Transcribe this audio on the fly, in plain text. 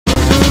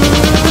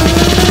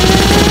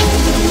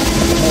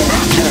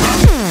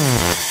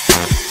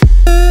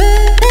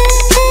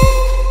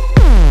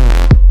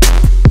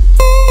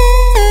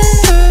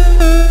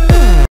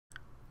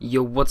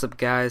What's up,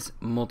 guys?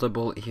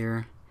 Multibolt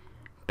here,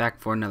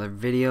 back for another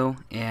video.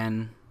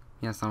 And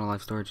yeah, it's not a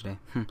live story today.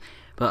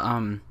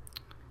 But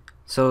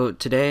so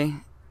today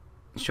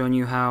showing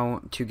you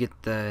how to get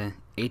the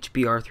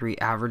HBRa3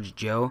 average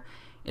Joe.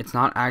 It's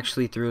not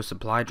actually through a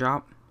supply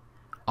drop,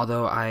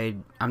 although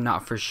I'm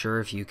not for sure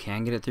if you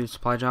can get it through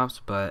supply drops,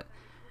 but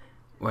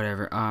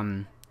whatever.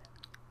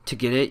 To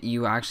get it,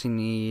 you actually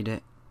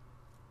need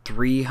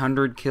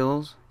 300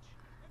 kills.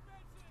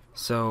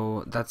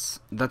 So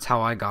that's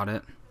how I got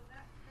it.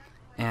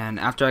 And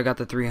after I got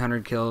the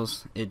 300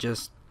 kills, it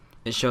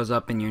shows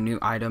up in your new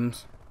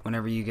items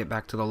whenever you get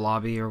back to the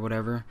lobby or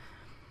whatever.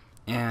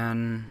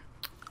 And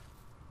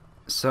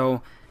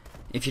so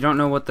if you don't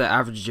know what the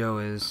average Joe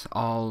is,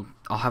 I'll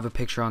have a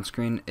picture on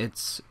screen.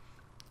 It's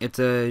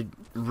a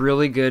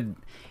really good,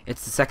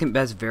 it's the second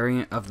best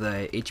variant of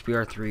the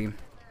HBRa3,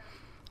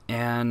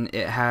 and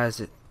it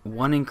has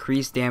 1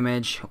 increased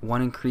damage,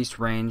 1 increased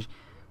range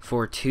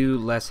for 2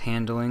 less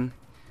handling.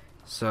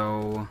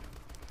 So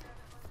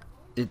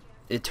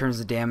it turns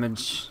the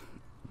damage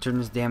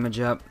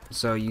up,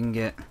 so you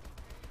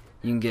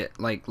can get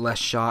like less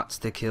shots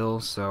to kill.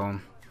 So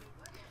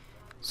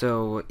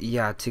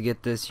yeah, to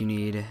get this you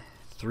need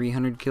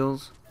 300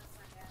 kills.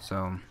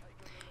 So,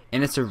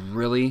 and it's a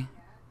really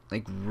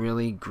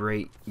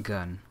great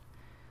gun.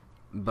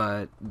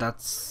 But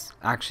that's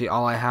actually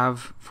all I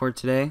have for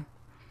today.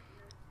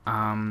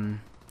 I'll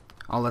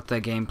let the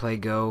gameplay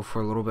go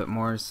for a little bit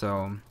more.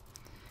 So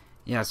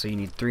yeah, so you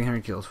need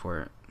 300 kills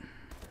for it.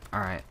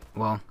 Alright,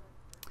 well,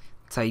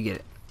 that's how you get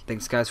it.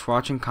 Thanks guys for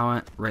watching.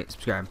 Comment, rate,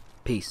 subscribe.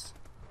 Peace.